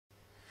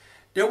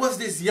There was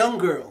this young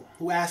girl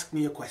who asked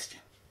me a question.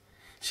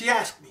 She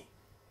asked me,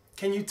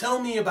 "Can you tell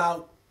me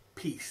about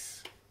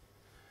peace?"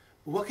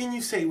 What can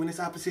you say when this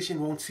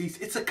opposition won't cease?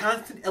 It's a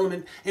constant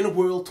element in a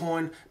world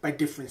torn by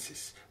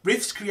differences.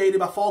 Rifts created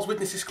by false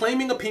witnesses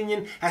claiming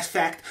opinion as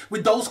fact,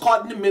 with those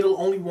caught in the middle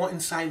only wanting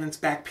silence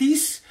back.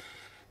 Peace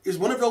is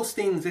one of those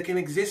things that can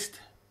exist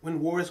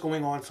when war is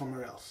going on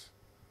somewhere else.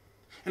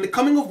 And the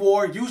coming of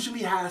war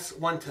usually has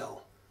one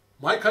tell: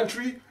 my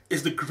country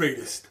is the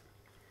greatest.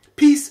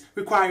 Peace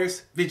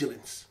requires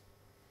vigilance,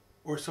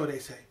 or so they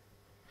say.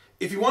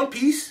 If you want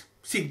peace,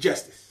 seek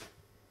justice,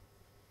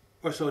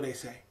 or so they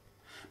say.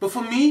 But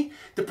for me,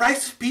 the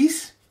price of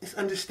peace is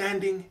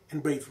understanding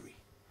and bravery.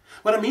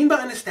 What I mean by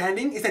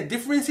understanding is that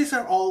differences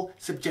are all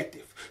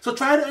subjective. So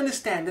try to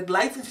understand that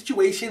life and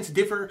situations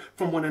differ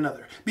from one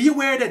another. Be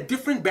aware that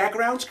different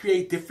backgrounds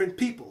create different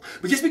people.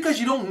 But just because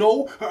you don't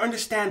know or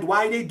understand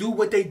why they do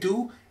what they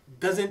do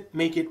doesn't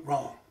make it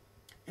wrong.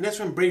 And that's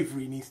when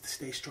bravery needs to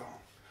stay strong.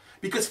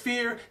 Because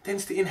fear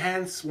tends to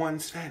enhance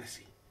one's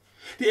fantasy.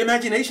 The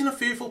imagination of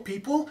fearful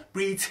people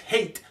breeds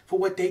hate for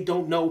what they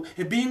don't know,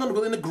 and being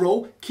unwilling to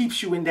grow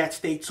keeps you in that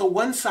state. So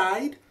one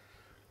side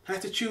has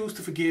to choose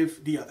to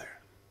forgive the other.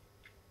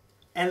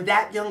 And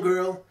that, young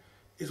girl,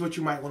 is what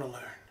you might want to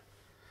learn.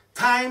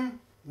 Time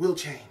will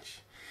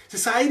change.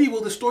 Society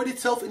will distort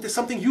itself into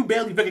something you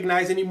barely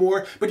recognize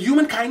anymore, but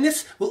human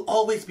kindness will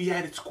always be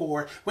at its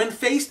core. When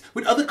faced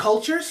with other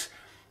cultures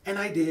and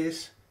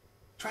ideas,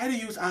 try to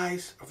use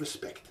eyes of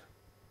respect,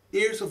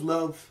 ears of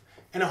love,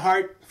 and a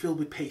heart filled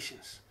with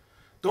patience.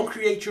 Don't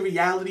create your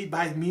reality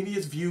by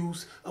media's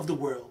views of the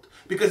world,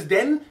 because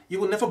then you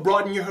will never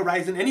broaden your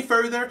horizon any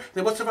further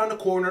than what's around the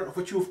corner of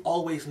what you have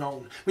always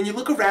known. When you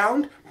look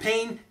around,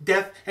 pain,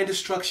 death, and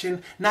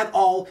destruction, not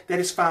all that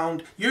is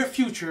found. Your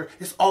future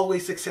is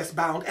always success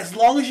bound, as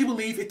long as you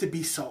believe it to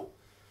be so.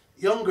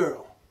 Young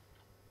girl,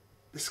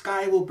 the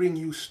sky will bring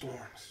you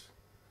storms,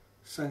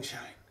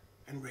 sunshine,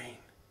 and rain.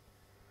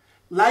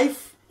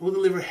 Life will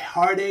deliver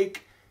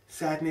heartache,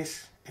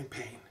 sadness, and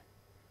pain.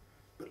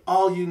 But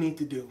all you need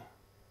to do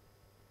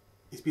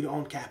is be the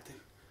own captain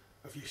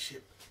of your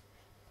ship,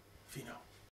 if you know.